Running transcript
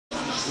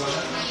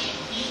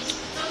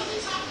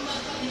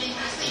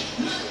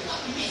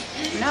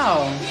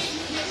No,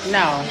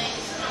 no,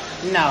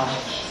 no,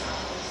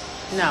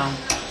 no.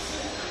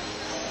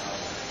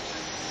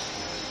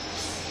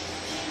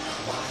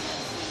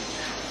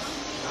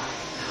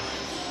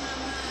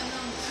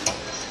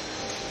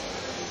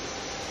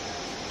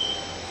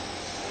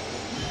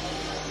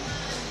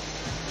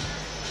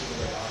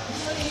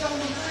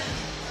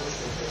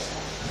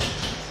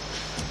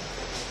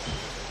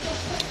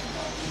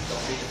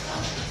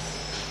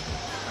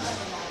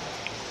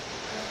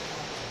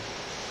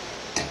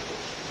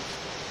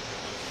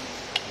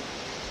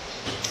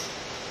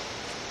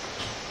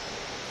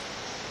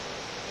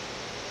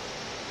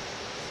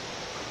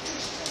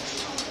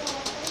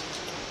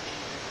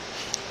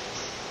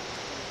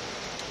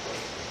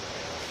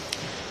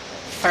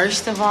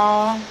 First of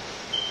all,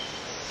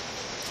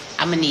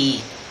 I'm going to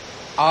need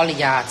all of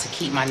y'all to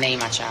keep my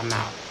name out y'all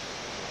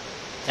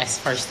mouth. That's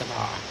first of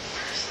all.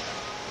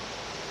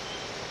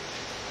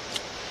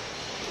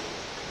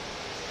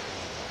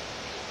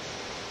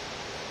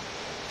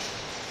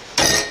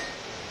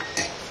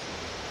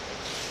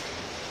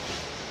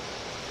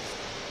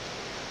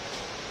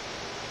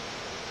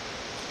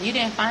 You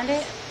didn't find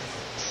it?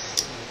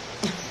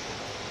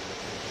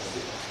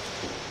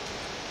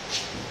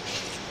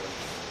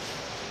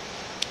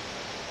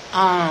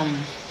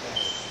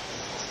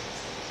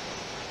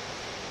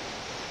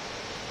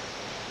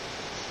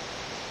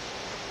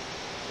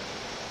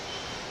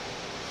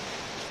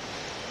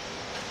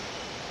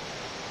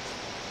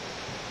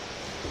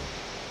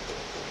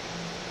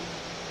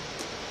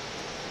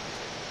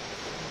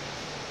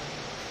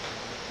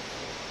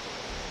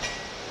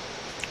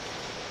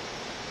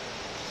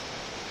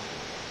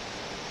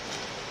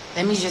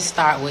 Let me just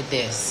start with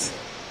this.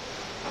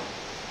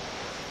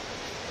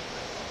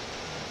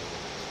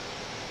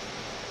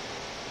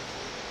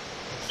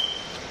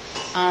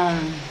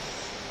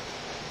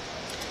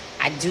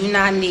 I do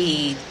not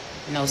need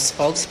no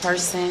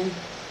spokesperson,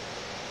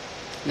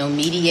 no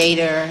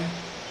mediator,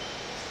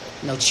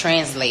 no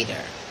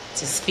translator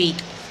to speak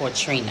for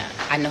Trina.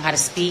 I know how to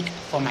speak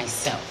for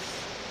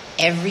myself.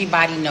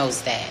 Everybody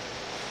knows that.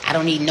 I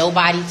don't need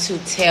nobody to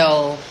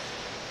tell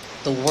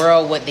the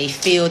world what they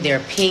feel, their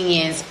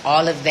opinions,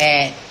 all of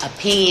that.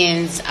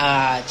 Opinions,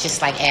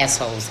 just like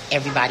assholes.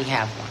 Everybody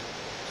have one.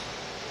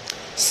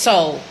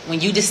 So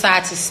when you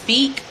decide to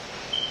speak,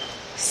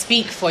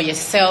 speak for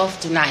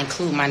yourself. Do not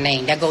include my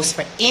name. That goes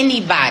for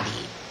anybody.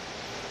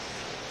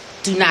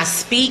 Do not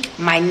speak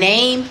my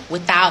name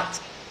without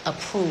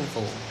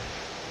approval.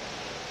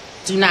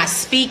 Do not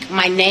speak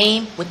my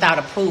name without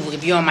approval.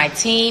 If you're on my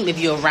team, if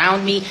you're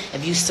around me,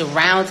 if you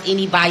surround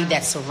anybody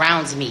that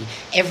surrounds me,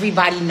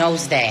 everybody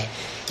knows that.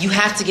 You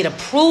have to get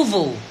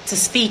approval to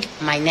speak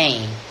my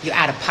name. You're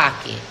out of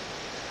pocket.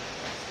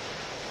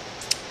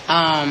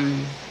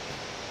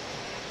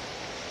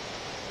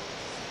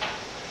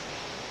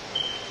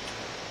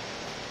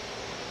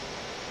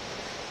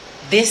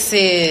 This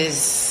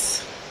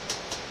is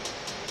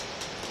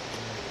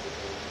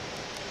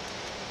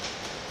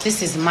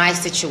my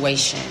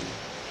situation.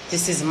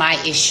 This is my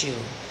issue.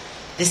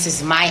 This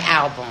is my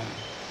album.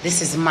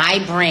 This is my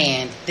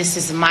brand. This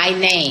is my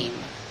name.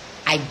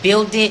 I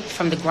built it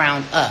from the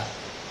ground up.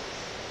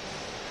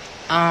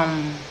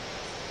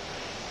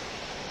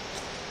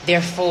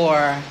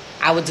 Therefore,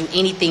 I would do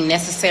anything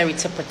necessary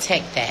to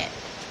protect that.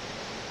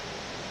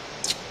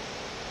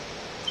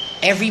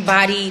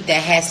 Everybody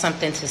that has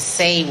something to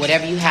say,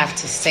 whatever you have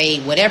to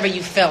say, whatever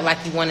you felt like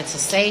you wanted to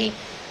say,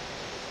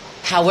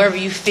 however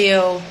you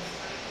feel,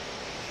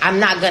 I'm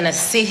not going to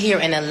sit here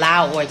and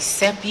allow or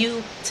accept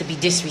you to be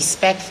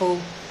disrespectful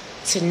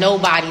to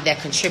nobody that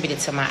contributed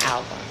to my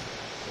album.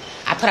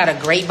 I put out a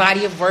great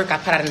body of work. I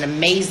put out an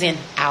amazing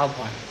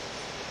album.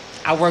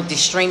 I worked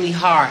extremely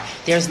hard.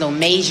 There's no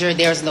major.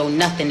 There's no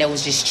nothing. There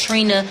was just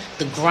Trina,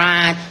 the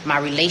grind, my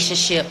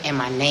relationship, and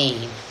my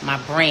name, my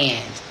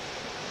brand.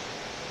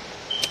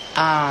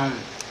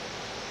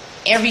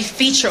 Every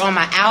feature on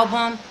my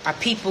album are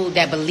people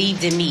that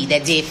believed in me,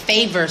 that did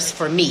favors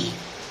for me.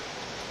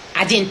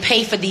 I didn't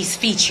pay for these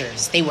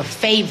features. They were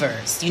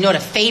favors. You know what a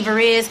favor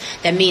is?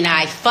 That mean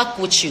I fuck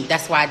with you.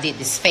 That's why I did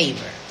this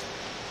favor.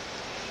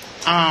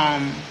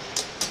 I'm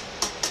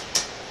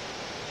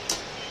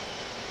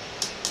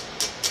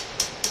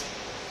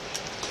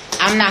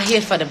not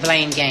here for the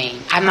blame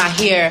game. I'm not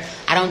here.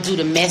 I don't do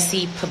the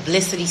messy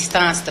publicity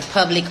stunts, the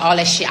public, all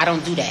that shit. I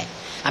don't do that.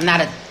 I'm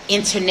not an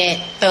internet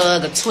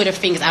thug or Twitter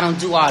fingers. I don't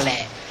do all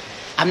that.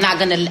 I'm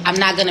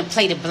not gonna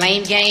play the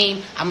blame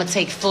game. I'm gonna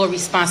take full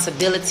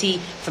responsibility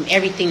from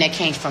everything that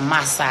came from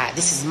my side.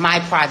 This is my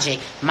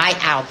project, my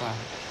album.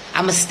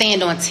 I'm gonna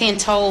stand on 10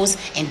 toes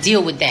and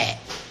deal with that.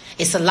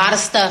 It's a lot of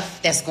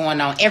stuff that's going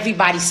on.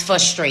 Everybody's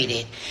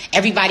frustrated.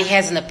 Everybody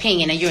has an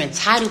opinion, and you're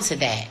entitled to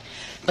that.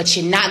 But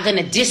you're not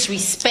gonna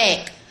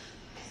disrespect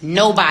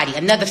nobody.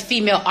 Another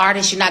female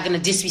artist, you're not gonna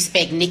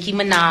disrespect Nicki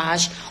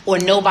Minaj or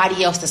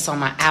nobody else that's on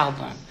my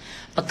album.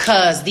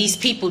 Because these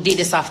people did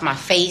this off my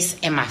face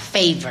and my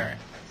favor.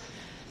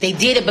 They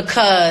did it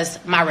because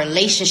my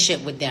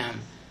relationship with them.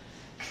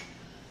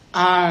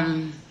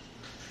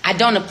 I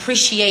don't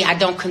appreciate, I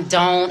don't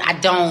condone, I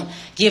don't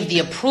give the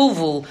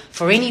approval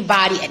for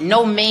anybody,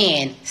 no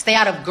man, stay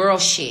out of girl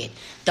shit.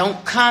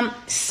 Don't come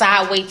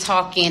sideways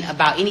talking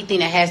about anything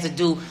that has to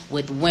do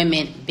with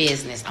women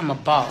business. I'm a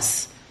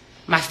boss.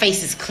 My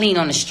face is clean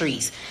on the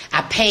streets.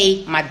 I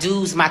pay my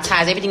dues, my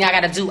tithes, everything I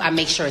got to do, I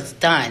make sure it's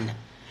done.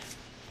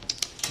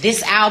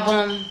 This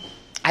album,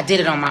 I did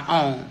it on my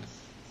own.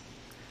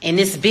 And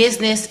this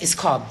business is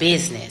called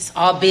business.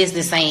 All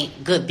business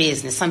ain't good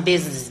business. Some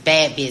business is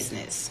bad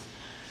business.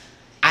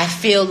 I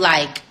feel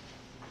like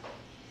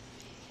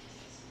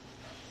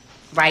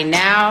right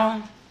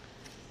now,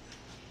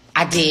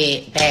 I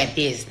did bad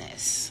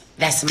business.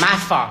 That's my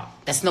fault.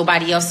 That's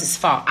nobody else's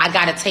fault. I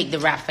got to take the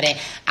rap for that.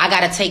 I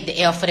got to take the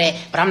L for that.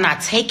 But I'm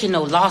not taking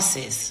no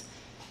losses.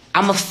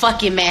 I'm a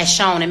fucking mash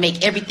on and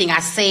make everything I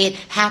said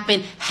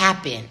happen.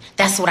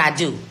 That's what I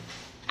do.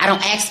 I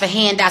don't ask for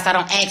handouts. I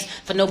don't ask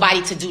for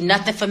nobody to do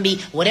nothing for me.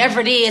 Whatever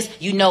it is,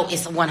 you know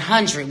it's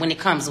 100 when it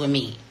comes with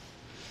me.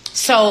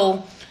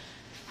 So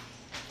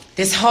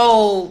this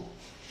whole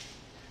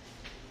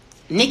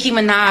Nicki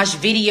Minaj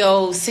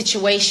video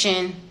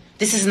situation,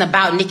 this isn't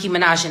about Nicki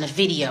Minaj in a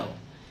video.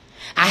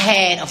 I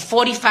had a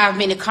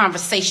 45-minute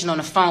conversation on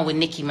the phone with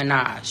Nicki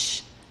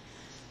Minaj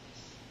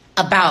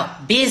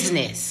about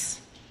business,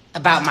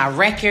 about my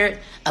record,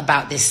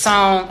 about this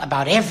song,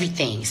 about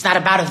everything. It's not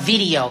about a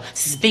video.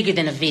 This is bigger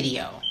than a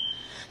video.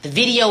 The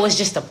video is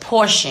just a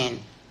portion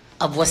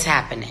of what's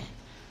happening.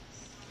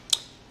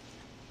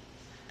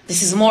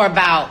 This is more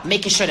about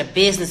making sure the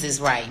business is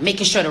right,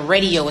 making sure the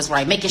radio is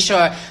right, making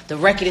sure the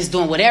record is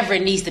doing whatever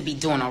it needs to be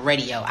doing on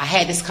radio. I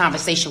had this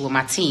conversation with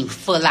my team,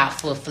 full out,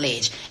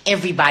 full-fledged.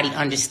 Everybody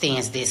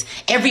understands this.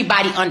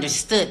 Everybody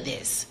understood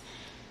this.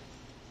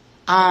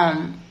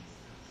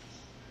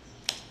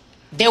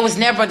 There was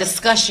never a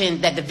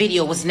discussion that the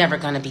video was never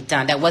going to be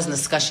done. That wasn't a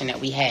discussion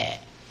that we had.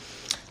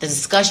 The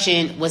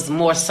discussion was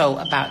more so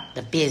about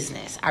the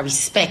business. I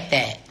respect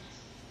that.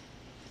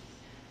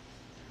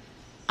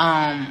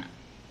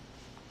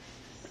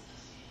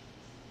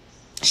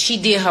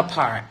 She did her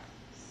part.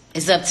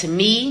 It's up to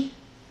me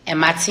and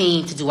my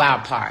team to do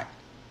our part.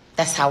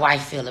 That's how I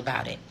feel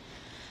about it.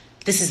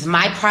 This is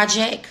my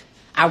project.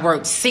 I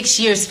worked 6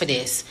 years for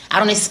this. I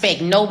don't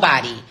expect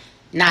nobody,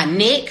 not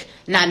Nick,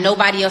 not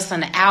nobody else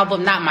on the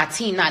album, not my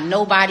team, not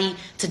nobody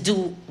to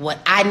do what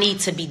I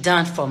need to be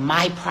done for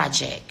my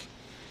project.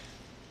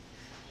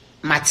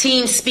 My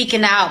team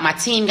speaking out, my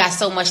team got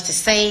so much to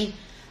say.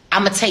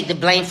 I'm going to take the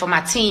blame for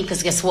my team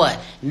because guess what?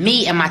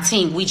 Me and my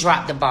team, we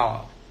dropped the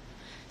ball.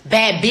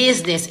 Bad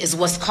business is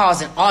what's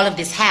causing all of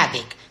this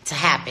havoc to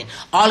happen.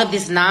 All of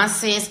this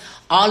nonsense,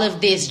 all of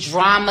this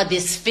drama,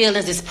 this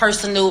feelings, this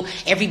personal,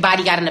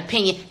 everybody got an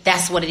opinion.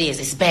 That's what it is.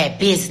 It's bad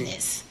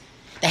business.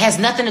 That has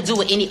nothing to do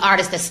with any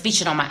artist that's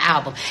featured on my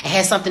album. It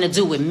has something to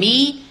do with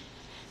me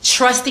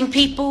trusting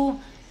people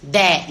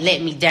that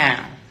let me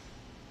down.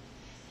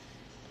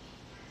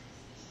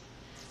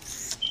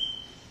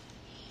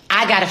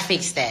 I got to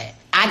fix that.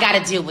 I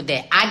got to deal with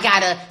that. I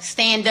got to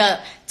stand up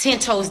 10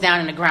 toes down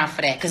in the ground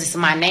for that because it's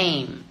my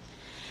name.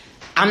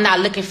 I'm not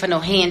looking for no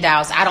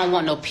handouts. I don't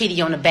want no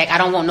pity on the back. I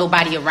don't want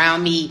nobody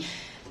around me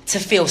to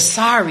feel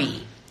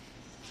sorry.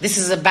 This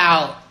is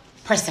about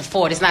pressing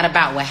forward. It's not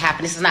about what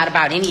happened. This is not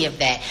about any of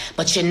that.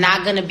 But you're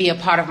not going to be a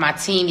part of my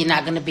team. You're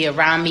not going to be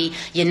around me.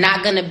 You're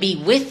not going to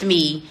be with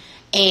me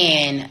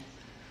and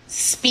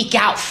speak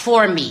out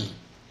for me.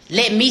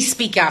 Let me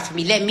speak out for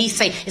me. Let me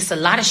say, it's a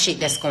lot of shit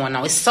that's going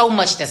on. It's so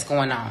much that's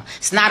going on.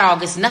 It's not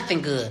all, it's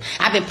nothing good.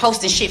 I've been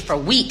posting shit for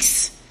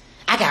weeks.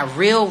 I got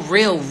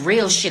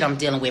real shit I'm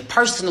dealing with.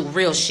 Personal,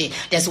 real shit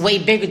that's way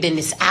bigger than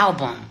this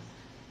album.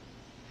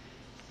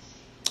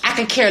 I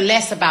can care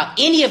less about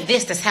any of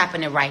this that's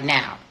happening right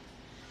now.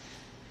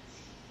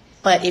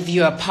 But if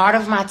you're a part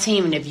of my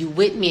team and if you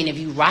with me and if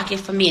you rock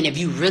it for me and if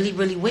you really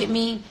with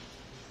me,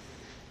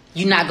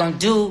 you're not going to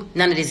do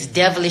none of this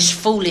devilish,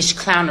 foolish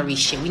clownery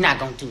shit. We're not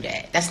going to do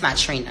that. That's not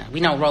Trina.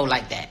 We don't roll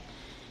like that.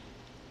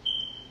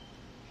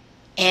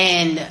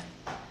 And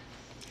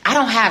I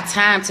don't have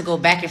time to go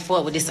back and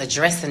forth with this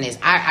addressing this.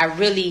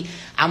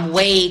 I'm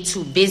way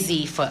too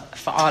busy for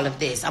all of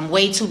this. I'm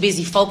way too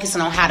busy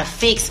focusing on how to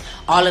fix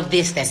all of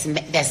this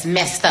that's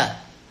messed up.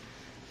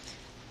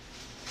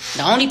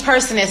 The only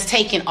person that's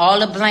taking all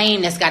the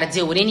blame that's got to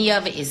deal with any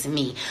of it is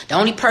me. The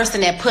only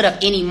person that put up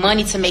any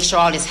money to make sure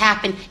all this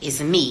happened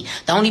is me.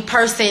 The only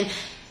person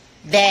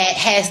that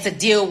has to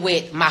deal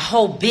with my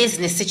whole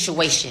business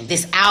situation,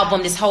 this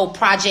album, this whole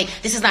project.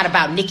 This is not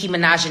about Nicki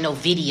Minaj and no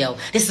video.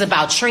 This is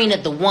about Trina,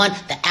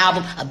 the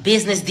album, a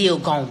business deal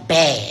gone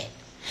bad.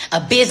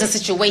 A business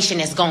situation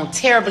that's gone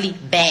terribly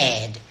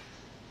bad.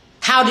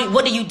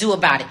 What do you do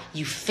about it?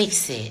 You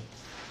fix it.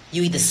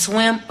 You either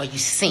swim or you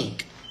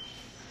sink.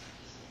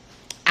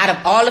 Out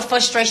of all the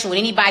frustration with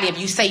anybody, if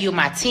you say you're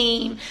my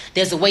team,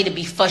 there's a way to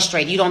be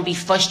frustrated. You don't be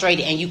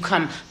frustrated and you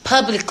come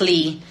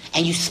publicly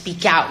and you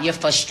speak out your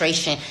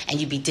frustration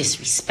and you be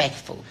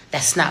disrespectful.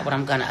 That's not what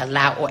I'm going to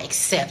allow or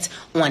accept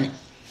on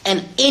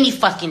any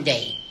fucking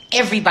day.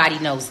 Everybody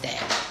knows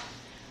that.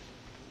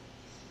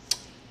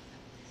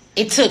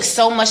 It took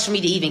so much for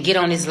me to even get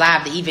on this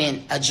live to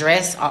even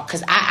address,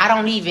 because I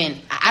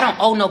don't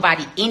owe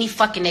nobody any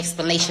fucking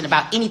explanation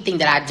about anything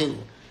that I do.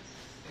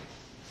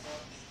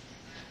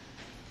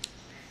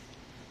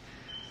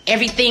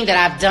 Everything that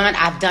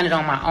I've done it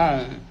on my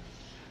own.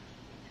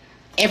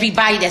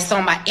 Everybody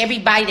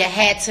that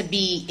had to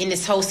be in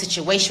this whole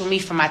situation with me,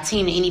 from my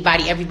team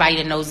to everybody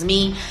that knows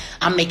me,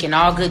 I'm making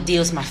all good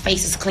deals. My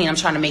face is clean. I'm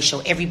trying to make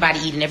sure everybody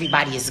eating,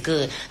 everybody is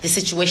good. The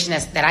situation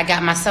that I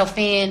got myself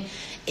in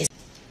is,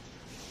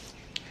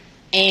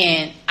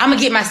 and I'm going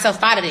to get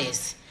myself out of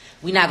this.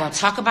 We're not going to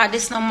talk about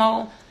this no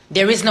more.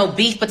 There is no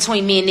beef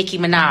between me and Nicki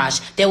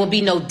Minaj. There will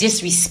be no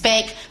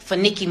disrespect for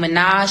Nicki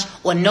Minaj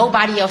or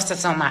nobody else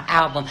that's on my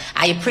album.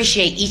 I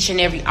appreciate each and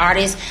every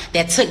artist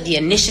that took the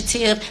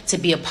initiative to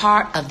be a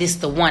part of this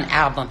The One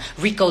album.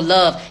 Rico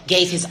Love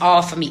gave his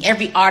all for me.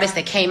 Every artist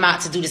that came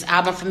out to do this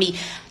album for me,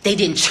 they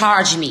didn't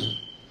charge me.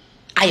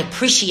 I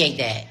appreciate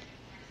that.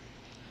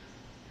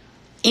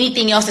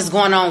 Anything else that's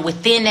going on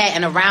within that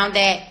and around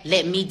that,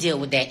 let me deal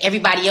with that.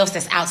 Everybody else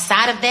that's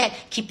outside of that,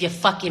 keep your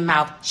fucking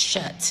mouth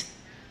shut.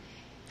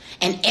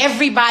 And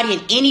everybody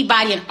and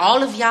anybody and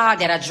all of y'all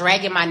that are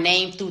dragging my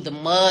name through the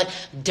mud,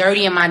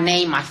 dirtying my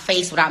name, my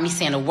face without me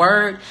saying a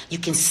word, you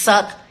can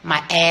suck my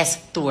ass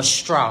through a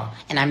straw.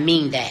 And I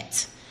mean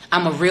that.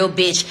 I'm a real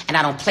bitch and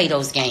I don't play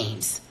those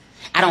games.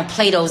 I don't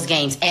play those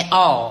games at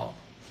all.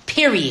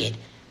 Period.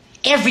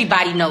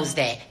 Everybody knows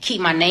that.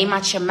 Keep my name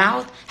out your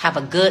mouth. Have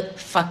a good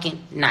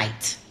fucking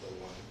night.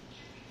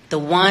 The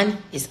One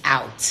is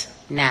out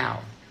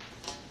now.